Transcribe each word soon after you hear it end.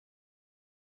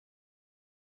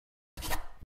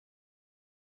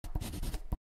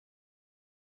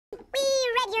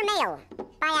read your mail.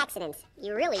 By accident.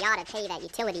 You really ought to pay that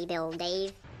utility bill,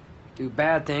 Dave. Do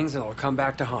bad things and it'll come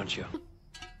back to haunt you.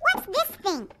 What's this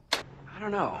thing? I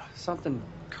don't know. Something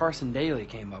Carson Daly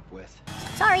came up with.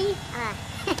 Sorry.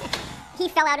 He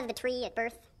fell out of the tree at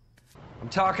birth. I'm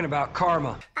talking about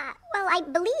karma. Well, I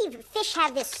believe fish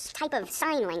have this type of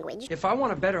sign language. If I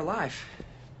want a better life,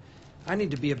 I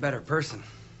need to be a better person.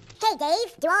 Hey,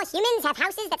 Dave, do all humans have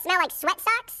houses that smell like sweat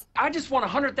socks? I just won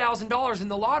 $100,000 in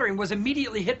the lottery and was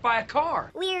immediately hit by a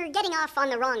car. We're getting off on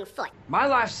the wrong foot. My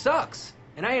life sucks,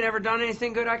 and I ain't ever done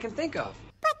anything good I can think of.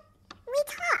 But we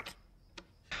talk.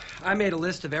 I made a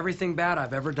list of everything bad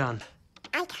I've ever done.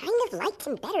 I kind of liked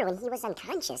him better when he was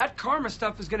unconscious. That karma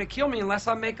stuff is gonna kill me unless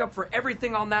I make up for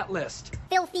everything on that list.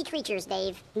 Filthy creatures,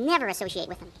 Dave. Never associate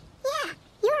with them. Yeah,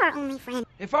 you're our only friend.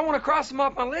 If I want to cross them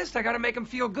off my list, I gotta make them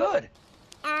feel good.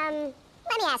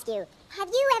 Let me ask you, have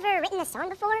you ever written a song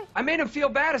before? I made him feel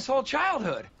bad his whole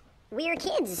childhood. We're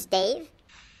kids, Dave.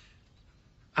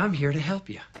 I'm here to help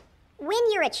you. When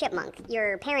you're a chipmunk,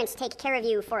 your parents take care of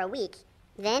you for a week.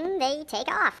 Then they take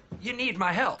off. You need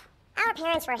my help. Our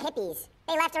parents were hippies.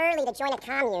 They left early to join a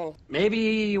commune. Maybe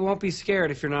you won't be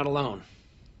scared if you're not alone.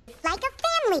 Like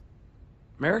a family.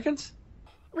 Americans?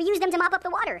 We use them to mop up the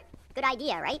water. Good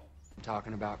idea, right?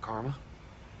 Talking about karma?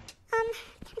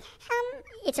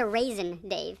 It's a raisin,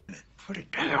 Dave. Put it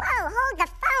down. Whoa, hold the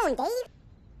phone, Dave.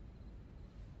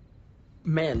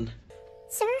 Men.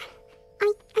 Sir, are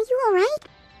you all right?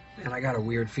 And I got a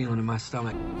weird feeling in my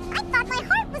stomach. I thought my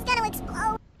heart was gonna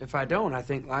explode. If I don't, I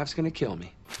think life's gonna kill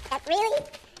me. That really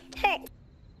hurt.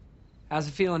 How's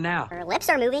it feeling now? Her lips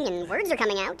are moving and words are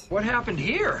coming out. What happened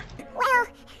here? Well,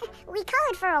 we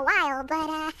colored for a while, but,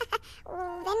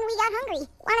 then we got hungry.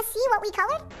 Wanna see what we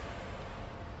colored?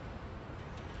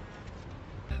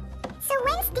 So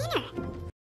when's dinner?